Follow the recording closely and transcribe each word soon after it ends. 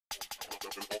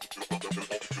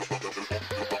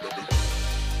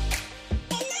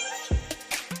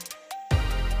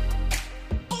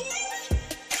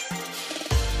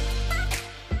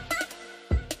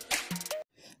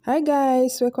Hi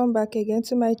guys, welcome back again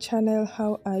to my channel.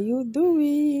 How are you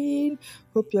doing?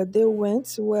 Hope your day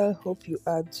went well. Hope you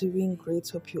are doing great.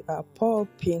 Hope you are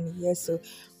popping. Yes, so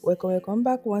welcome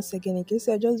back once again. In case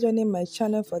you're just joining my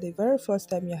channel for the very first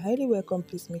time, you're highly welcome.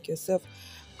 Please make yourself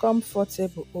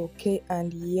comfortable, okay?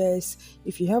 And yes,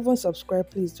 if you haven't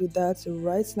subscribed, please do that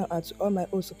right now. And to all my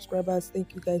old subscribers,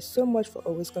 thank you guys so much for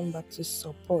always coming back to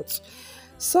support.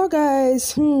 So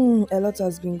guys, a lot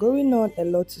has been going on. A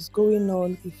lot is going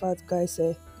on. In fact, guys,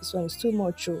 this one is too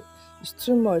much. Oh, it's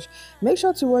too much. Make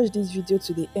sure to watch this video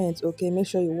to the end, okay? Make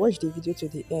sure you watch the video to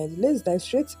the end. Let's dive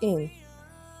straight in.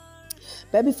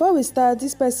 But before we start,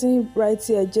 this person right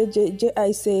here,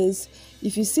 JI says,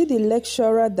 if you see the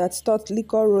lecturer that taught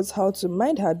Liquor Rose how to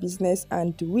mind her business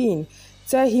and win,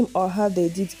 tell him or her they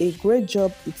did a great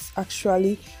job. It's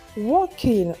actually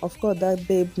working. Of course, that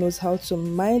babe knows how to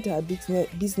mind her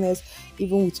business,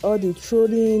 even with all the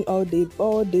trolling, all the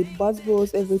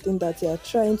buzzwords, everything that they are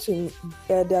trying to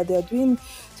that they are doing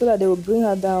so that they will bring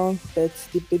her down. But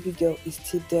the baby girl is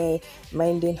still there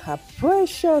minding her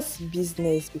precious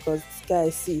business, because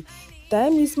guys, see,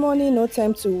 time is money, no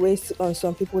time to waste on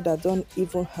some people that don't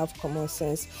even have common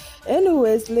sense.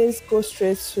 Anyways, let's go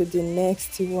straight to the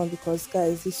next one, because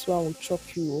guys, this one will chop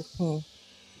you.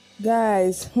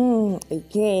 Guys,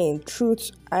 again, truth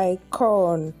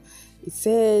icon. It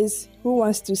says, who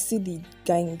wants to see the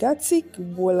gangatic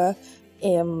bola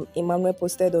Emmanuel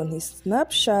posted on his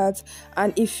Snapchat?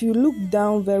 And if you look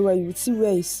down very well, you see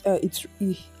where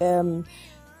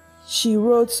she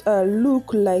wrote,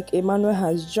 look like Emmanuel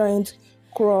has joined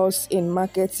Cross in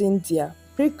marketing their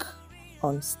Pre.ek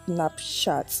on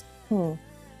Snapchat.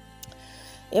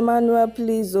 Emmanuel,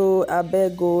 please, oh,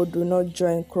 abeg, oh, do not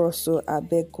join Cross, oh,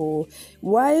 abeg, oh.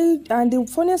 Why? And the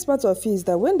funniest part of it is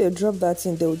that when they drop that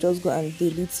thing, they will just go and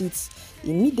delete it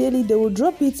immediately. They will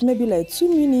drop it maybe like 2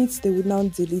 minutes, they will now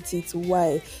delete it.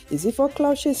 Why? Is it for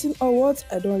cloud chasing or what?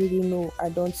 I don't really know. I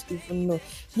don't even know.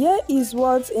 Here is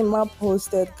what Emma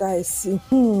posted, guys. See,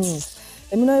 let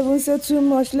me not even say too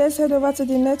much. Let's head over to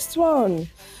the next one.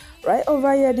 Right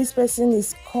over here, this person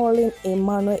is calling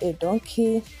Emmanuel a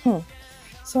donkey.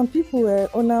 Some people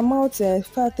on our mouth, in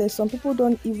fact, some people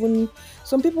don't even,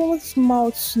 some people's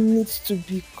mouths needs to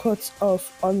be cut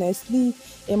off. Honestly,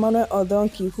 Emmanuel or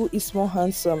donkey, who is more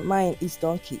handsome? Mine is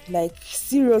donkey. Like,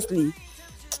 seriously.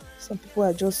 Some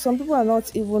people are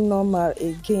not even normal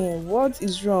again. What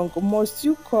is wrong? Must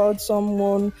you call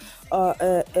someone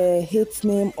a hate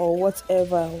name or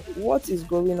whatever? What is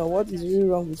going on? What is really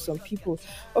wrong with some people?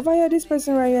 Over here, this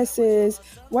person right here says,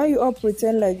 why you all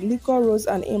pretend like Liquor Rose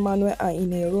and Emmanuel are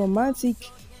in a romantic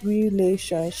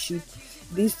relationship?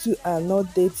 These two are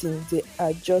not dating. They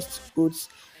are just good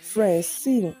friends.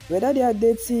 See, whether they are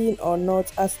dating or not,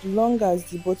 as long as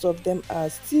the both of them are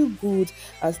still good,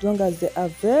 as long as they are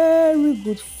very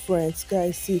good friends,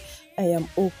 guys, see, I am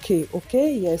okay.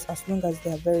 Yes, as long as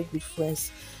they are very good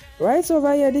friends. Right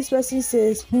over here, this person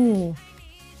says,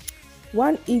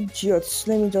 one idiot,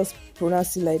 let me just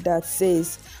pronounce it like that,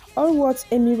 says, all what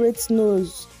Emirates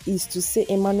knows is to say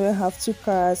Emmanuel have 2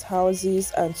 cars,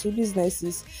 houses and 2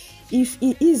 businesses. If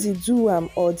he easy do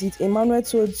or did Emmanuel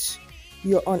told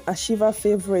your on Ashiva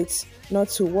favorite not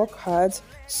to work hard?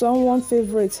 Someone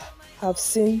favorite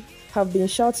have been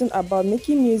shouting about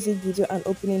making music video and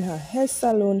opening her hair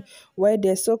salon, where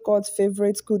their so-called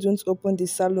favorite couldn't open the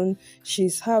salon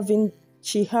she having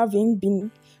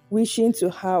been wishing to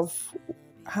have.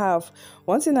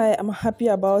 One thing I am happy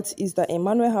about is that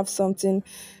Emmanuel have something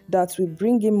that will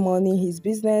bring him money, his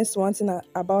business. One thing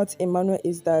about Emmanuel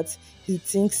is that he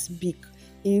thinks big.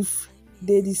 If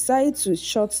they decide to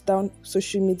shut down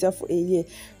social media for a year,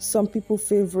 some people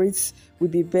favorites will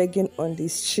be begging on the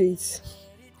streets.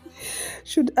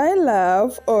 Should I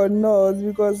laugh or not?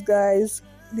 Because guys,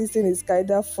 this thing is kind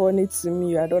of funny to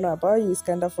me. I don't know about you, it's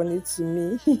kind of funny to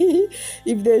me.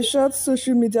 If they shut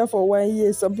social media for 1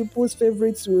 year, some people's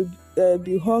favorites will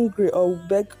be hungry or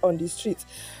beg on the street.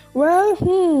 Well,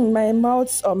 my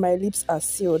mouth or my lips are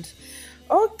sealed.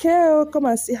 Okay, come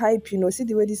and see hype, see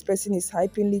the way this person is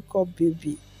hyping Liquor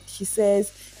Baby. She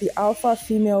says, the alpha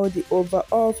female, the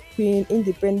overall queen,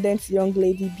 independent young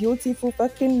lady, beautiful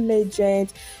fucking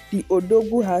legend, the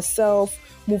Odogu herself,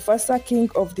 Mufasa king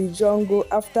of the jungle,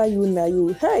 after you na you.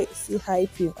 Hey, see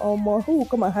hyping. Oh, more who will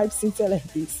come and hype Cynthia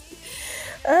like this?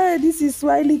 This is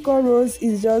why Liquor Rose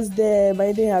is just there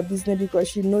minding her business, because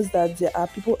she knows that there are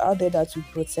people out there that will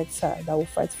protect her, that will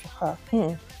fight for her.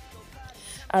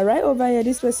 And right over here,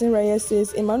 this person right here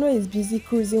says, Emmanuel is busy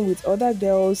cruising with other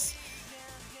girls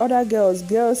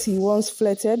he once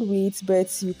flirted with,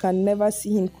 but you can never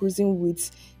see him cruising with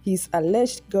his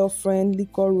alleged girlfriend,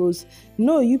 Liquor Rose.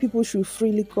 No, you people should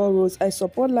free Liquor Rose. I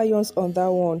support Lions on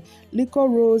that one. Liquor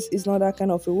Rose is not that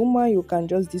kind of a woman you can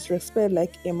just disrespect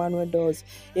like Emmanuel does.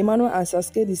 Emmanuel and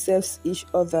Sasuke deserves each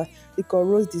other. Liquor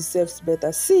Rose deserves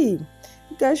better. See,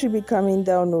 you guys should be calming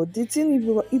down. No, the thing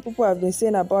people have been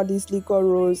saying about this Liquor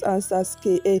Rose and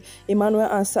Sasuke, Emmanuel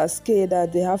and Sasuke,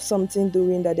 that they have something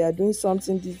doing, that they are doing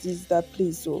something, this, that,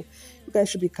 please. So you guys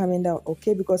should be calming down,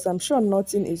 okay? Because I'm sure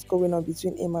nothing is going on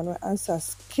between Emmanuel and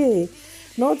Sasuke.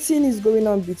 Nothing is going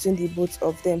on between the both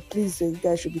of them. Please, you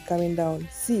guys should be calming down.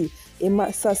 See,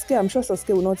 Sasuke, I'm sure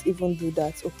Sasuke will not even do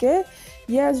that, okay?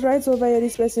 Yes, right over here,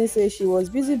 this person says she was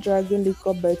busy dragging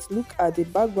liquor, but look at the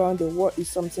background, the word is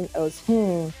something else.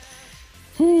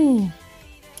 It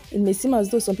may seem as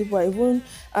though some people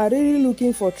are really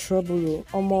looking for trouble.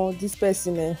 This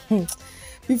person,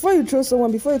 before you throw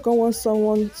someone, before you call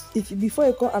someone, before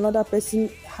you call another person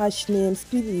harsh names,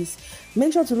 please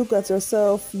make sure to look at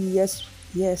yourself. Yes,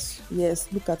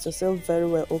 look at yourself very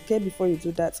well, okay, before you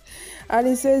do that. And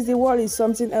it says the wall is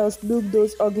something else. Look,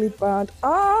 those ugly pants.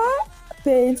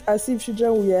 Paint as if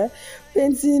children were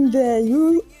painting there.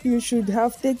 You should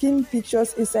have taken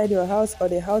pictures inside your house, or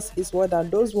the house is more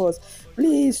than those walls.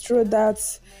 Please throw that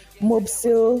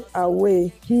mobile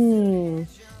away.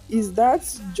 Is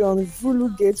that John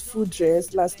Vulu Gate food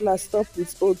dress? Last stop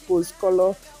with old post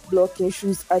color blocking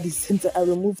shoes at the center. I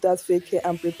remove that fake hair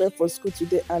and prepare for school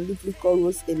today and leave Liquor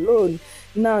Rose alone.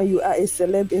 Now you are a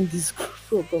celeb in this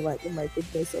group. Oh my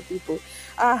goodness of people.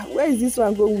 Where is this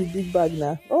one going with big bag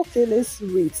now? Okay, let's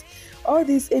read. All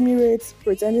these Emirates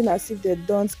pretending as if they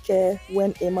don't care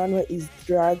when Emmanuel is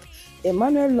dragged.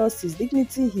 Emmanuel lost his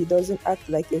dignity. He doesn't act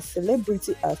like a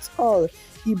celebrity at all.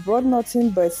 He brought nothing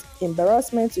but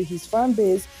embarrassment to his fan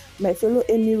base. My fellow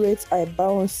Emirates, I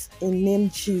bounce in name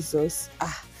Jesus.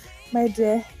 My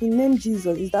dear, in name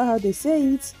Jesus, is that how they say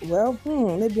it? Well,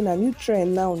 maybe in a new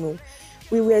trend now, no.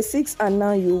 We were 6 and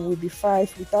now you will be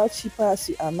 5. Without cheapers,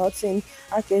 you are nothing.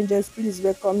 Archangels, please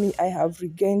welcome me. I have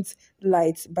regained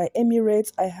light. By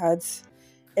Emirates, I have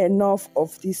had enough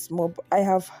of this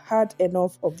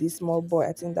small boy.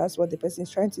 I think that's what the person is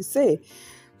trying to say.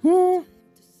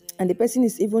 And the person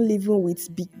is even living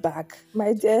with big bag.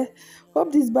 My dear,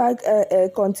 hope this bag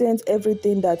contains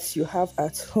everything that you have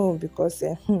at home, because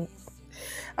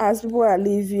as people are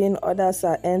leaving, others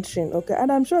are entering, okay?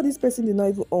 And I'm sure this person did not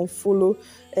even unfollow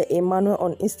Emmanuel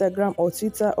on Instagram or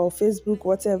Twitter or Facebook,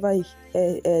 whatever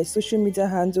social media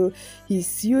handle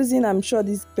he's using. I'm sure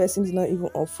this person did not even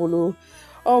unfollow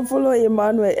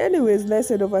Emmanuel. Anyways, let's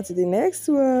head over to the next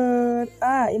one.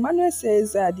 Emmanuel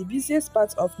says the busiest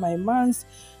part of my man's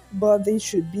body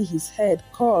should be his head.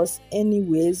 Cause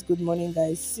anyways, good morning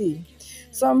guys. See,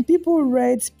 some people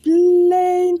read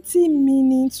plenty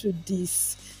meaning to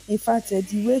this. In fact,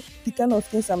 the kind of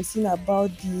things I'm seeing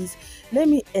about this, let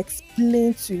me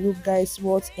explain to you guys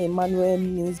what Emmanuel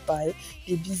means by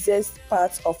the busiest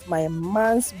part of my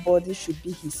man's body should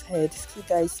be his head. See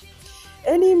guys,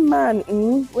 any man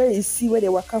where you see where they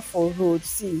work out for road,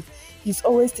 see, he's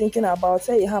always thinking about,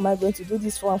 hey, how am I going to do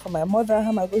this one for my mother? How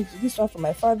am I going to do this one for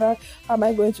my father? How am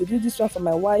I going to do this one for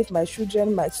my wife, my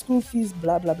children, my school fees,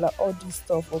 blah, blah, blah, all this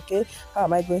stuff, okay? How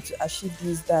am I going to achieve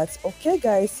this, that? Okay,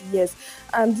 guys, yes.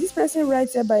 And this person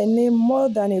writes here by name More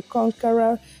Than a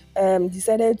Conqueror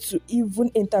decided to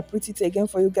even interpret it again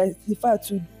for you guys. In fact,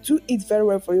 to do it very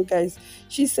well for you guys.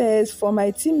 She says, for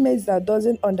my teammates that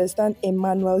doesn't understand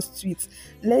Emmanuel's tweet,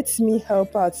 let me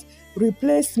help out.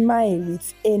 Replace mine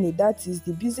with any. That is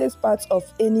the busiest part of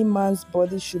any man's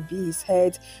body should be his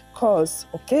head. Cause,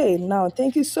 okay, now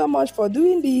thank you so much for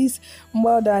doing this.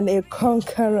 More Than a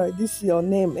Conqueror. This is your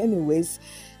name. Anyways,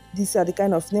 these are the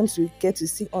kind of names we get to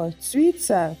see on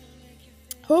Twitter.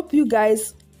 Hope you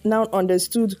guys now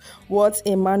understood what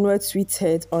Emmanuel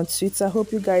tweeted on Twitter.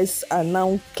 Hope you guys are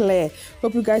now clear.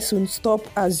 Hope you guys will stop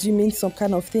assuming some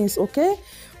kind of things, okay?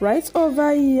 Right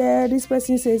over here, this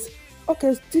person says,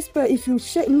 okay, if you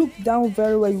look down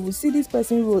very well, you will see this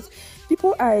person wrote,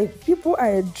 people I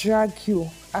drag you.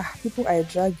 People I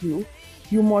drag you.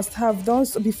 You must have done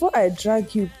so before I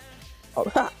drag you.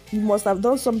 You must have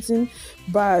done something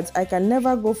bad. I can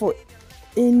never go for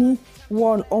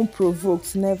anyone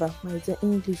unprovoked. Never. My dear,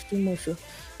 English too much.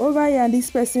 Over here, and this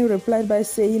person replied by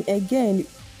saying again,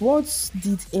 what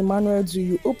did Emmanuel do?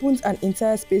 You opened an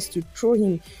entire space to throw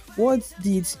him. What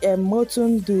did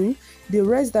Morton do? The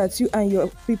rest that you and your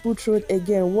people throwed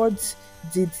again, what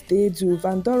did they do?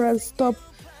 Vandora, stop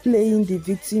playing the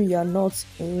victim. You are not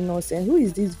innocent. Who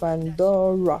is this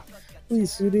Vandora? Who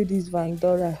is really this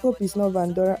Vandora? I hope it's not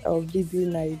Vandora of BB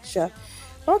Niger.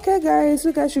 Okay, guys,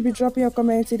 you guys should be dropping your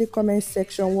comments in the comment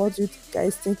section. What do you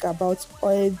guys think about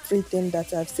everything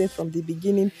that I've said from the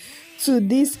beginning to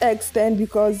this extent?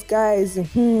 Because, guys,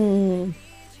 it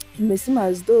may seem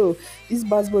as though these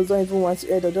basketballs don't even want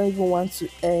to end or don't even want to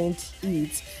end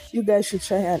it. You guys should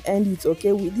try and end it,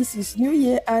 okay? This is New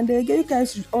Year, and again, you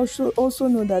guys should also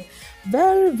know that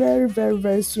very, very, very,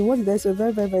 very soon. What did I say?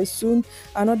 Very, very, very soon.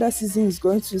 Another season is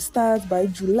going to start by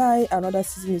July. Another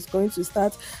season is going to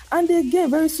start, and again,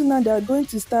 very soon now they are going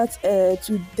to start. They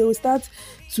will start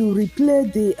to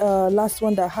replay the last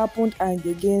one that happened, and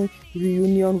again,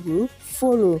 reunion will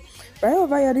follow. Right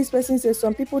over here, this person says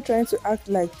some people trying to act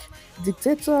like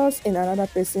dictators in another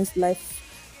person's life.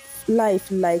 Like,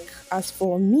 as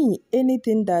for me,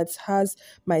 anything that has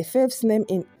my fave's name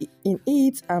in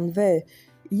it, I'm there.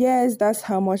 Yes, that's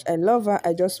how much I love her.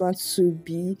 I just want to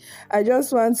be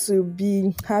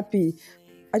happy.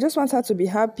 I just want her to be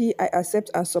happy. I accept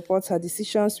and support her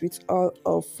decisions with all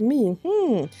of me.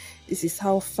 This is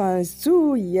how fans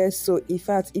do. Yes, so in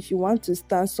fact, if you want to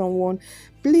stand someone,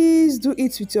 please do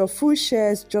it with your full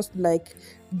shares, just like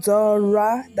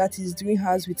Dora that is doing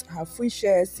hers with her full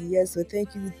shares. Yes, so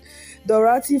thank you,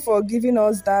 Dorothy, for giving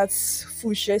us that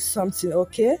full shares something,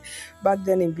 okay? Back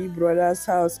then in Big Brother's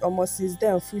house, almost is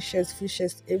there full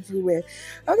shares everywhere.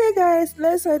 Okay, guys,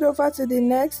 let's head over to the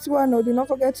next one. Oh, do not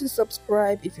forget to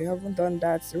subscribe if you haven't done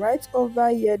that. Right over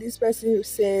here, this person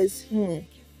says,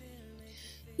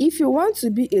 if you want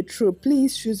to be a troll,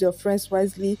 please choose your friends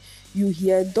wisely. You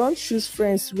hear, don't choose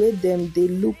friends where they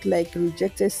look like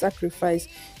rejected sacrifice.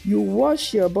 You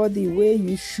wash your body where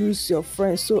you choose your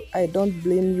friends, so I don't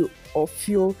blame you or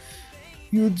feel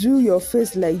you do your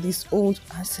face like disowned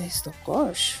ancestor.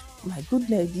 Gosh, my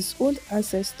goodness, disowned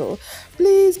ancestor.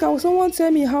 Please, can someone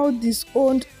tell me how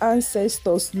disowned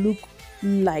ancestors look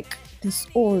like?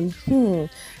 Disowned.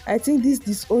 I think these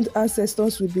disowned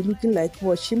ancestors will be looking like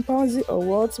what, chimpanzee or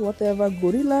whatever,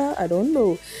 gorilla. I don't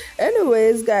know.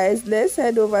 Anyways, guys, let's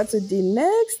head over to the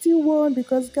next one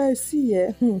because, guys, see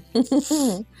here.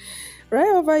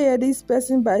 Right over here, this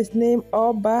person by his name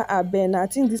Oba Aben. I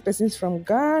think this person is from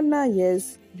Ghana.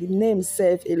 Yes, the name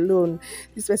self alone.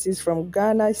 This person is from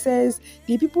Ghana. It says,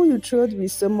 the people you trod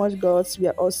with so much gods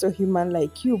were also human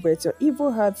like you, but your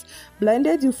evil hearts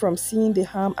blinded you from seeing the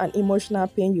harm and emotional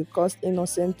pain you caused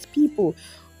innocent people.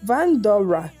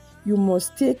 Vandora, you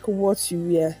must take what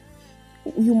you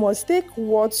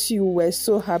were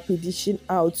so happy dishing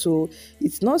out. So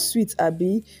it's not sweet,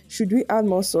 Abby. Should we add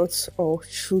more salt or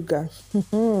sugar?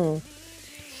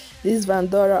 This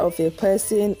Vandora of a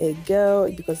person, a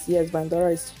girl, because yes,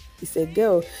 Vandora is a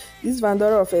girl. This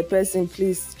Vandora of a person,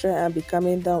 please try and be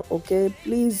coming down, okay?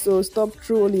 Please, so stop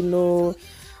trolling, no.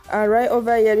 And right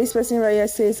over here, this person right here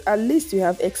says, at least you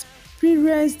have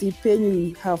experienced the pain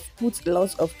you have put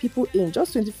lots of people in.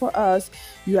 Just 24 hours,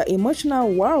 you are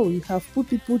emotional. Wow, you have put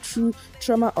people through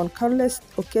trauma on countless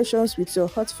occasions with your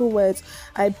hurtful words.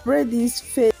 I pray this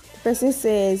phase, person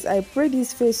says, I pray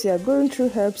this phase you are going through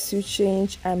helps you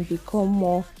change and become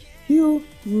more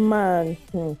human.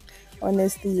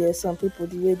 Honestly, yes, some people,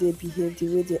 the way they behave,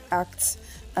 the way they act,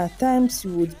 at times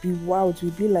you would be wowed.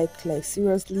 You'd be like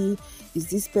seriously, is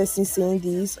this person saying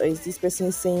this or is this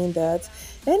person saying that?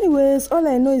 Anyways, all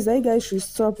I know is that you guys should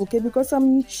stop, okay? Because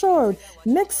I'm sure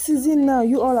next season now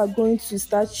you all are going to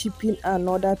start chipping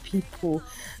another people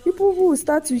who will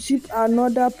start to chip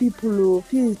another people.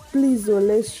 Oh, please, oh,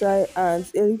 let's try, and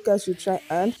you guys should try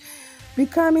and be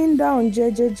calming down,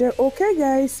 jejeje. Okay,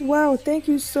 guys, wow, thank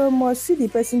you so much. See the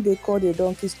person they call the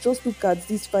donkeys. Just look at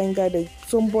this fine guy that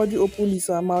somebody opened his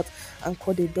mouth and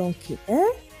called a donkey.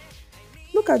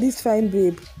 Look at this fine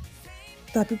babe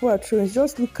that people are throwing.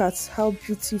 Just look at how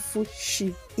beautiful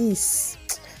she is.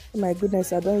 Oh my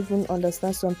goodness, I don't even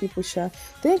understand some people, Sha.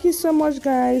 Thank you so much,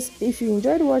 guys. If you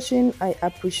enjoyed watching, I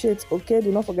appreciate. Okay, do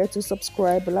not forget to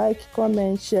subscribe, like,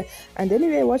 comment, share. And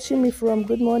anyway, watching me from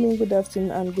good morning, good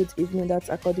afternoon, and good evening. That's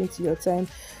according to your time.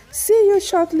 See you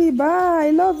shortly. Bye.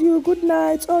 Love you. Good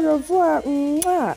night. Au revoir. Mwah.